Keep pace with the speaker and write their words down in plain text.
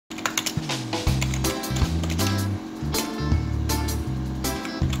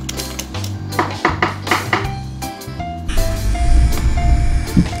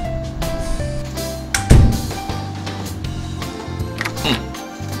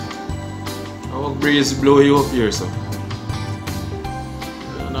fuck breeze blow you up here, so?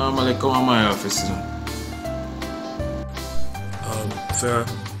 You normally come to my office, so. Sir,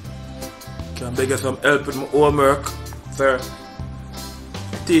 can I beg you some help with my homework, sir?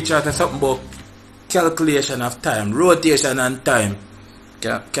 Teacher said something about calculation of time, rotation and time.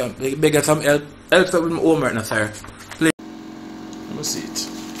 Can I beg you some help? Help with my homework now, sir. Please. Let me see it.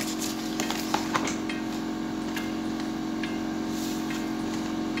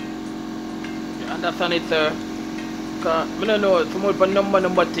 You understand it, sir? Because I don't know so much about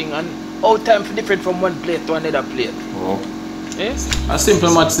number thing and how time is different from one place to another place. Oh. Eh? A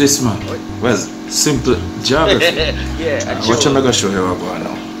simple maths this, man. Well, simple geography. Yeah, what I'm going to show you about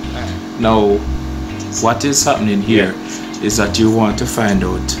now. Now, what is happening here is that you want to find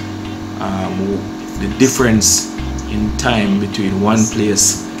out the difference in time between one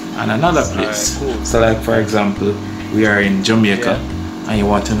place and another place. Cool. So, like for example, we are in Jamaica, and you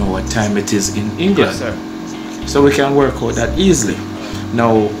want to know what time it is in England. Yes, sir. So we can work out that easily.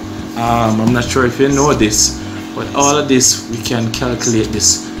 Now, I'm not sure if you know this, but all of this we can calculate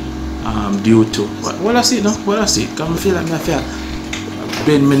this due to what I see now. What I see, come feel like I feel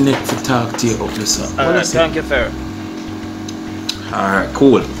bend my neck for talk to you up this. Alright, thank you, sir. Alright,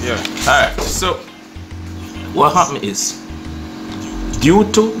 cool. Yeah. Alright, so what happened is, due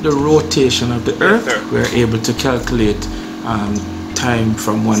to the rotation of the earth, we're able to calculate time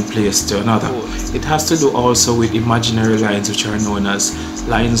from one place to another. Cool. It has to do also with imaginary lines, which are known as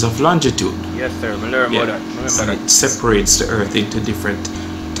lines of longitude. Yes, sir. I learned about that. Remember So that. it separates the earth into different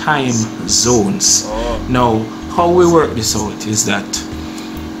time zones. Oh. Now, how we work this out is that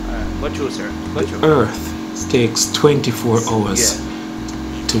Got you, sir. the earth takes 24 hours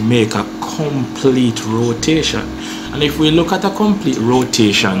to make a complete rotation. And if we look at a complete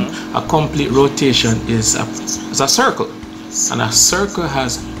rotation, is a circle. And a circle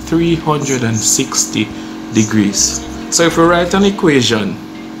has 360 degrees. So if we write an equation,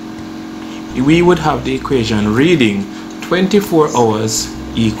 we would have the equation reading 24 hours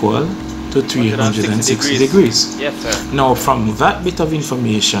equal to 360 degrees. Yes, sir. Now from that bit of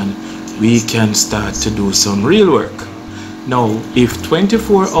information, we can start to do some real work. Now, if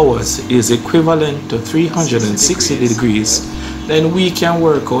 24 hours is equivalent to 360 degrees, then we can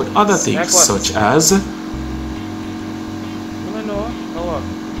work out other things such as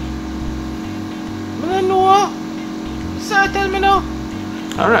Sir, tell me now.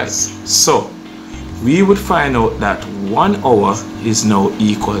 Alright, so we would find out that 1 hour is now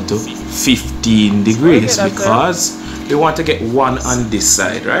equal to 15 degrees because we want to get 1 on this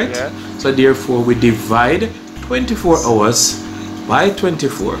side, right? Yeah. So therefore we divide 24 hours by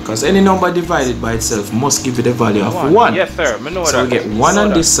 24 because any number divided by itself must give you the value of 1. Yes, sir. So we get 1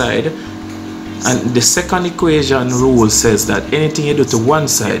 on this side. And the second equation rule says that anything you do to one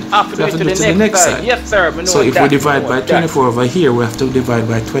side, you have to do to the next side. Yes, sir. So if we divide by 24 over here, we have to divide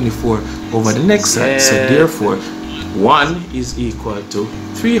by 24 over the next side. So therefore, 1 is equal to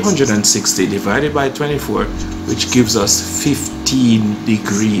 360 divided by 24, which gives us 15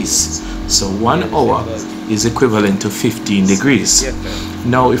 degrees. So 1 hour is equivalent to 15 degrees. Yes, sir.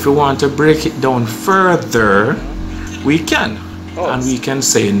 Now, if we want to break it down further, we can. And we can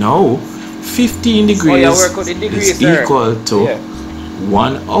say no. 15 degrees is equal to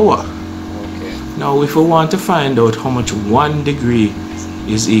 1 hour. Okay. Now if we want to find out how much 1 degree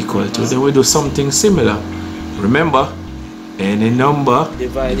is equal to, then we do something similar. Remember, any number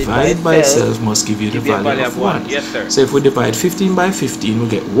divided by itself must give you the value of 1. Yes, sir. So if we divide 15 by 15, we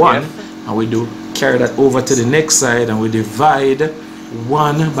get 1. And we do carry that over to the next side and we divide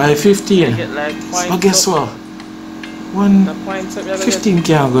 1 by 15. But guess what? 15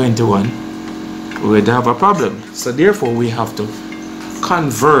 can't go into 1. We'd have a problem. So therefore we have to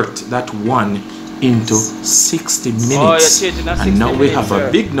convert that 1 into 60 minutes. And now we have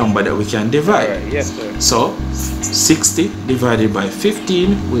a big number that we can divide. Yes, sir. So 60 divided by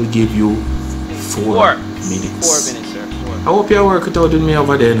 15 will give you 4 minutes. 4 minutes, sir. 4. I hope you work it out with me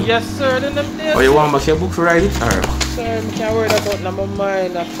over there now. Yes, sir. Then or you want back your book to write it? Alright. Sir, I can't worry about number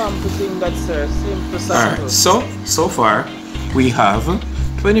mind. I can't thing that, sir. Simple. Alright, so far we have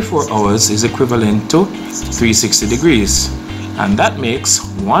 24 hours is equivalent to 360 degrees, and that makes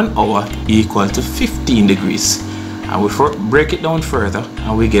 1 hour equal to 15 degrees. And we break it down further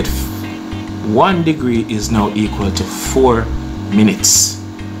and we get 1 degree is now equal to 4 minutes.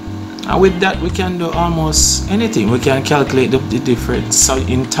 And with that we can do almost anything. We can calculate the difference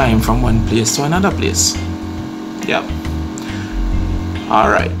in time from one place to another place. Yep.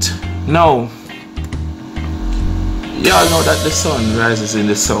 Alright, now y'all know that the sun rises in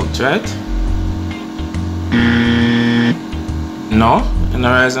the south, right? No? And it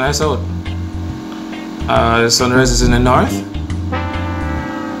rises in the south. The sun rises in the north?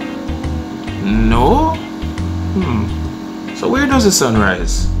 No? So where does the sun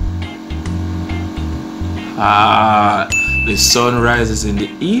rise? The sun rises in the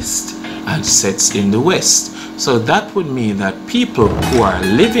east and sets in the west. So that would mean that people who are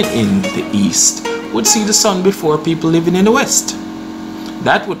living in the east would see the sun before people living in the west.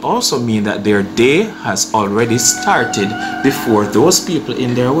 That would also mean that their day has already started before those people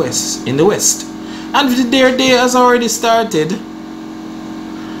in the west. And if their day has already started,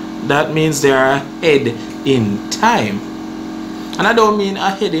 that means they are ahead in time. And I don't mean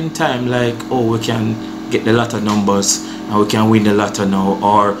ahead in time like, oh, we can get the lotto numbers and we can win the lotto now,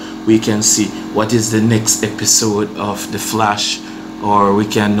 or we can see what is the next episode of The Flash, or we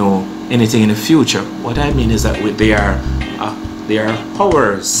can know anything in the future. What I mean is that they are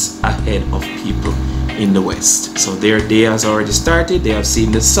hours ahead of people in the west. So their day has already started, they have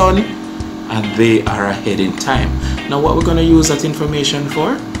seen the sun, and they are ahead in time. Now what we're going to use that information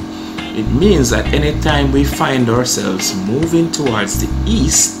for? It means that anytime we find ourselves moving towards the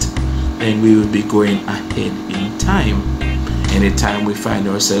east, then we will be going ahead in time. Anytime we find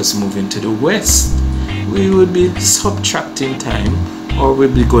ourselves moving to the west, we would be subtracting time, or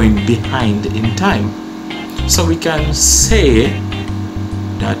we'll be going behind in time. So we can say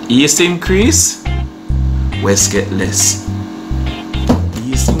that east increase, west get less.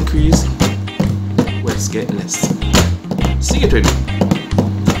 East increase, west get less. See it with me?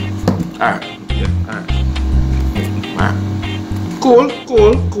 Alright, yeah, alright. Cool.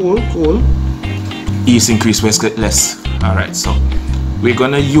 East increase, west get less. Alright, so we're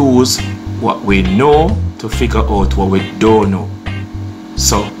gonna use what we know to figure out what we don't know.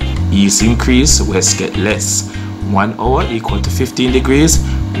 So east increase, west get less. 1 hour equal to 15 degrees,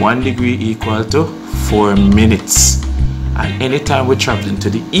 1 degree equal to 4 minutes. And anytime we're traveling to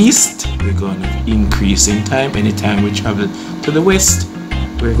the east, we're going to increase in time. Anytime we travel to the west,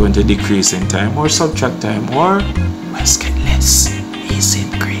 we're going to decrease in time, or subtract time, or west get less, east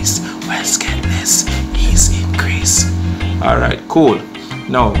increase, west get less, east increase. Alright, cool.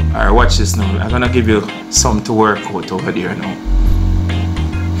 Now, alright, watch this now. I'm gonna give you some to work out over there now.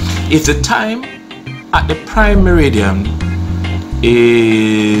 If the time at the prime meridian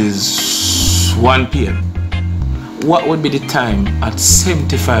is 1 p.m., what would be the time at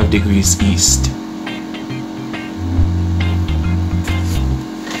 75 degrees east?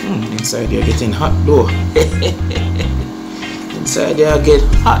 Inside there getting hot though. Inside there get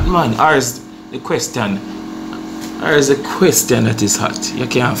hot, man. Or is the question that is hot? You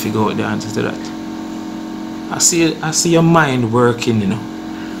can't figure out the answer to that. I see your mind working, you know.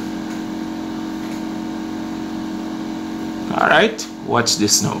 Alright, watch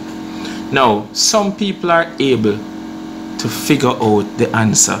this now. Now, some people are able to figure out the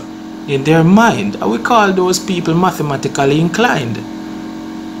answer in their mind. And we call those people mathematically inclined.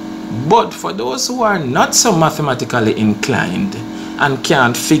 But for those who are not so mathematically inclined and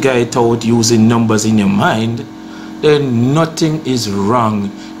can't figure it out using numbers in your mind, then nothing is wrong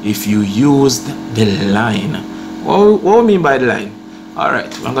if you used the line. What do I mean by the line?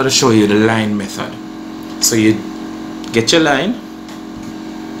 Alright, I'm going to show you the line method. So you get your line,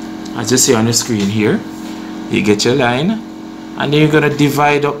 as you see on the screen here. You get your line, and then you're going to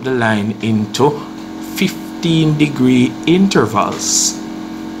divide up the line into 15-degree intervals.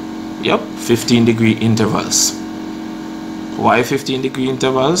 Yep, 15-degree intervals. Why 15-degree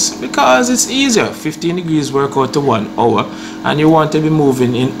intervals? Because it's easier. 15 degrees work out to 1 hour, and you want to be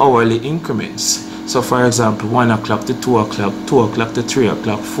moving in hourly increments. So for example, 1 o'clock to 2 o'clock, 2 o'clock to 3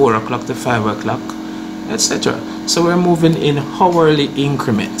 o'clock, 4 o'clock to 5 o'clock, etc. So we're moving in hourly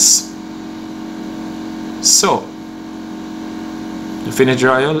increments. So, you finish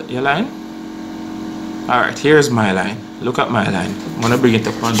draw your line? Alright, here's my line. Look at my line. I'm going to bring it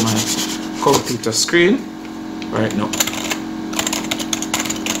up on my computer screen right now.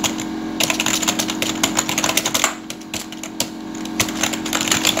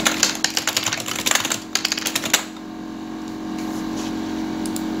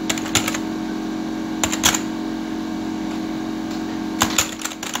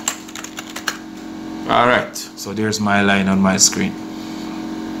 Alright, so there's my line on my screen.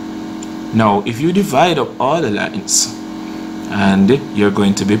 Now, if you divide up all the lines, and you're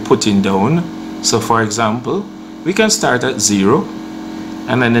going to be putting down, so for example, we can start at 0,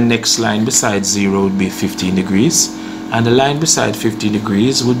 and then the next line beside 0 would be 15 degrees, and the line beside 15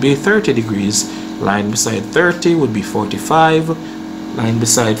 degrees would be 30 degrees, line beside 30 would be 45, line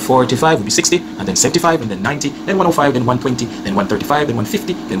beside 45 would be 60, and then 75, and then 90, then 105, then 120, then 135, then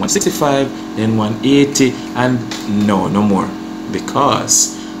 150, then 165, then 180, and no more,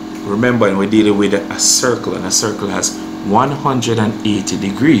 because remember we're dealing with a circle, and a circle has 180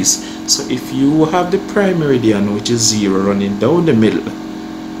 degrees. So if you have the prime meridian, which is 0, running down the middle,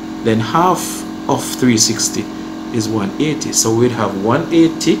 then half of 360 is 180. So we'd have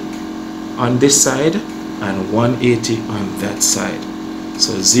 180 on this side and 180 on that side.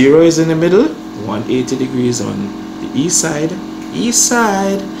 So 0 is in the middle, 180 degrees on the east side,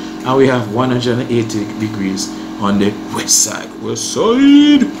 and we have 180 degrees on the west side. West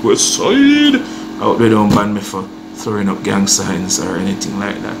side. I hope they don't ban me for throwing up gang signs or anything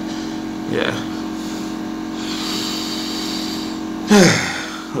like that. Yeah.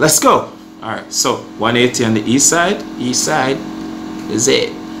 Let's go. Alright, so 180 on the east side is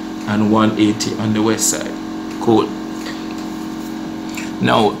it, and 180 on the west side. Cool.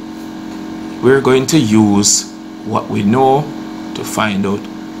 Now we're going to use what we know to find out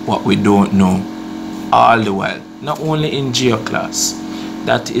what we don't know all the while, not only in geo class.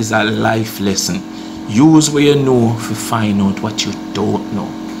 That is a life lesson. Use what you know to find out what you don't know.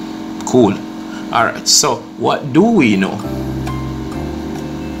 Cool. Alright, so what do we know?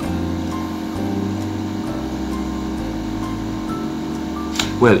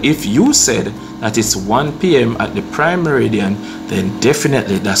 Well, if you said that it's 1 p.m. at the prime meridian, then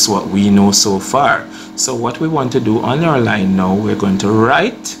definitely that's what we know so far. So what we want to do on our line now, we're going to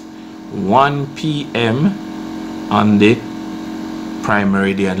write 1 p.m. on the prime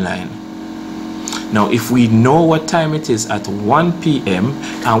meridian line. Now if we know what time it is at 1 p.m.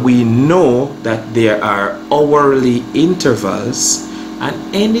 and we know that there are hourly intervals,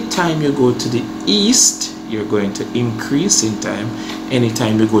 and anytime you go to the east, you're going to increase in time.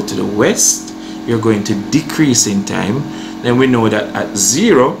 Anytime you go to the west, you're going to decrease in time. Then we know that at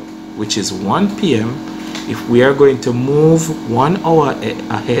 0, which is 1 p.m., if we are going to move 1 hour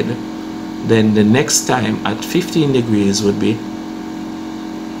ahead, then the next time at 15 degrees would be,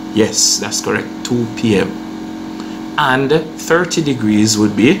 yes, that's correct, 2 p.m. And 30 degrees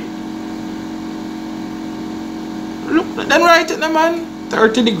would be, look, then write it, man,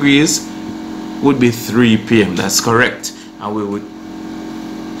 30 degrees would be 3 p.m. That's correct. And we would,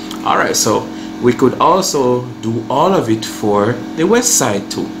 alright, so we could also do all of it for the west side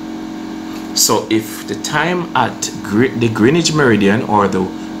too. So if the time at the Greenwich meridian or the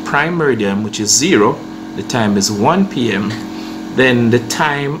prime meridian, which is 0, the time is 1 p.m., then the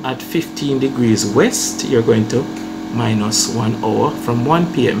time at 15 degrees west, you're going to minus 1 hour from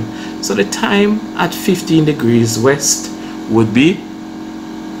 1 p.m. So the time at 15 degrees west would be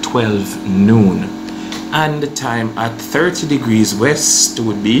 12 noon, and the time at 30 degrees west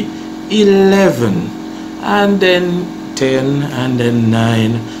would be 11, and then 10, and then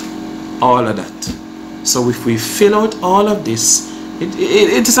 9, all of that. So if we fill out all of this, it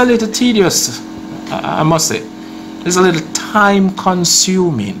is a little tedious, I must say. It's a little time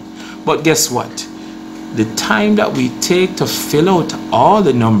consuming, but guess what? The time that we take to fill out all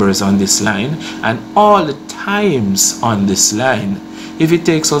the numbers on this line and all the times on this line, if it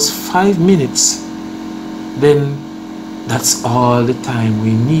takes us 5 minutes, then that's all the time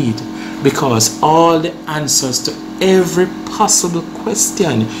we need, because all the answers to every possible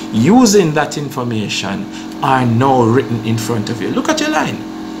question using that information are now written in front of you. Look at your line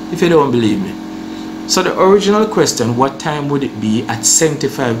if you don't believe me. So the original question, what time would it be at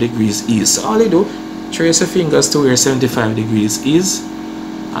 75 degrees east? So all you do, trace your fingers to where 75 degrees is,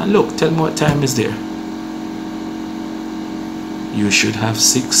 and look, tell me what time is there. You should have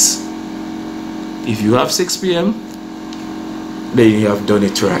 6. If you have 6 p.m., then you have done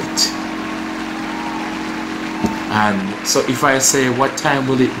it right. And so if I say what time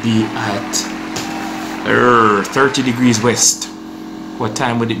will it be at 30 degrees west, what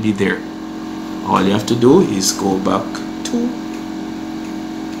time would it be there? All you have to do is go back 2,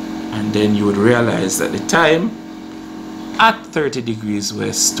 and then you would realize that the time at 30 degrees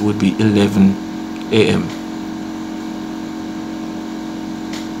west would be 11 a.m.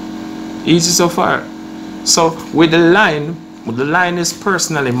 Easy so far. So with the line is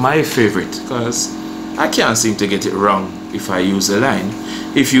personally my favorite, because I can't seem to get it wrong if I use the line.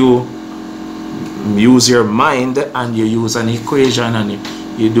 If you use your mind and you use an equation and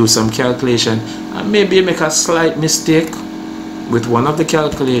you do some calculation and maybe you make a slight mistake with one of the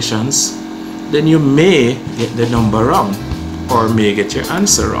calculations, then you may get the number wrong or may get your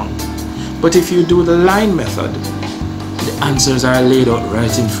answer wrong. But if you do the line method, the answers are laid out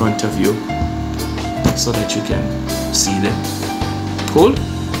right in front of you so that you can see them. Cool?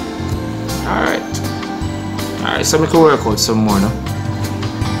 Alright, so we can work out some more now.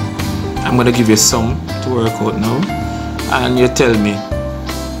 I'm going to give you some to work out now, and you tell me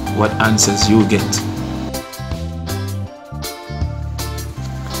what answers you get.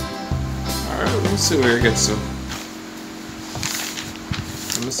 let me see where you get so.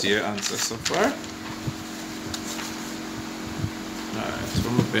 Let me see your answer so far. Alright, so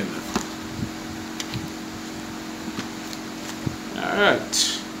I'm up in there.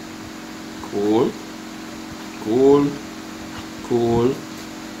 Alright. Cool. Cool. Cool.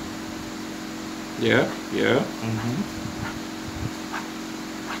 Yeah, yeah.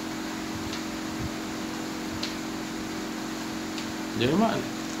 Yeah, man.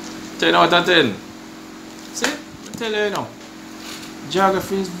 10 out of 10. See? I tell you now.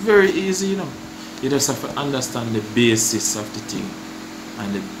 Geography is very easy, you know. You just have to understand the basics of the thing.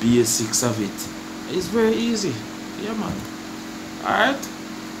 And the basics of it. It's very easy. Yeah, man. Alright?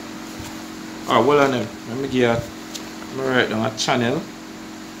 Alright, well on them. Let me give you let me write down a channel.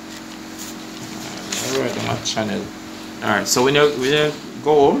 Alright, down a channel. Alright, so when you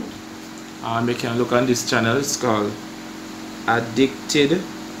go home, you can look on this channel. It's called Addicted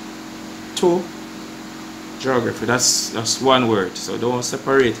to Geography. That's one word, so don't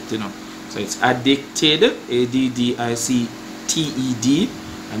separate it, you know. So it's Addicted, Addicted,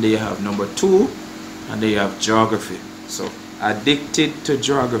 and then you have number 2, and then you have Geography. So Addicted to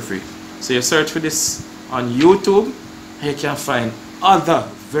Geography. So you search for this on YouTube, and you can find other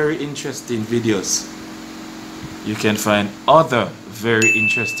very interesting videos. You can find other very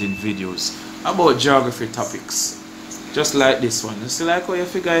interesting videos about geography topics. Just like this one. You see like how you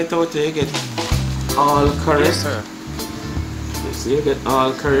figure it out, you get all correct. Yes, sir. You see, you get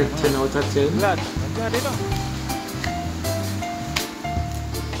all correct 10 out of 10. Glad you know.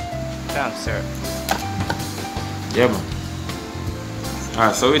 Thanks, sir. Yeah, man.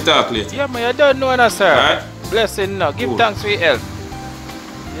 Alright, so we talk later. Yeah, man, you don't know now, sir. Alright. Blessing now. Give Cool. thanks for your help.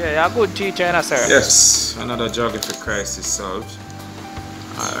 Yeah, you're a good teacher now, sir. Yes, another geography crisis solved.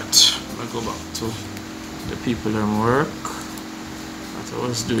 Alright, I'll go back to the people and work that I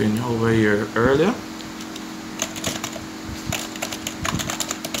was doing over here earlier.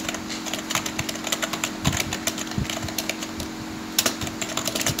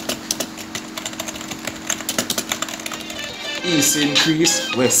 East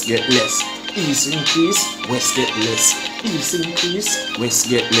increase, west get less. East increase, west get less. East increase, west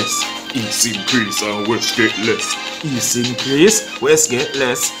get less. East increase and west get less. East increase, west get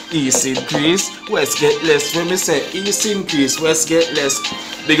less. East increase, west get less. When me say east increase, west get less,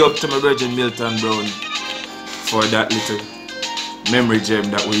 big up to my brother Milton Brown for that little memory gem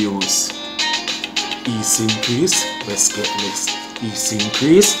that we use. East increase, west get less. East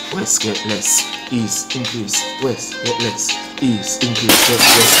increase, west get less. East increase, west get less. East increase, west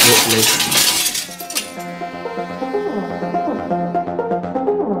get less.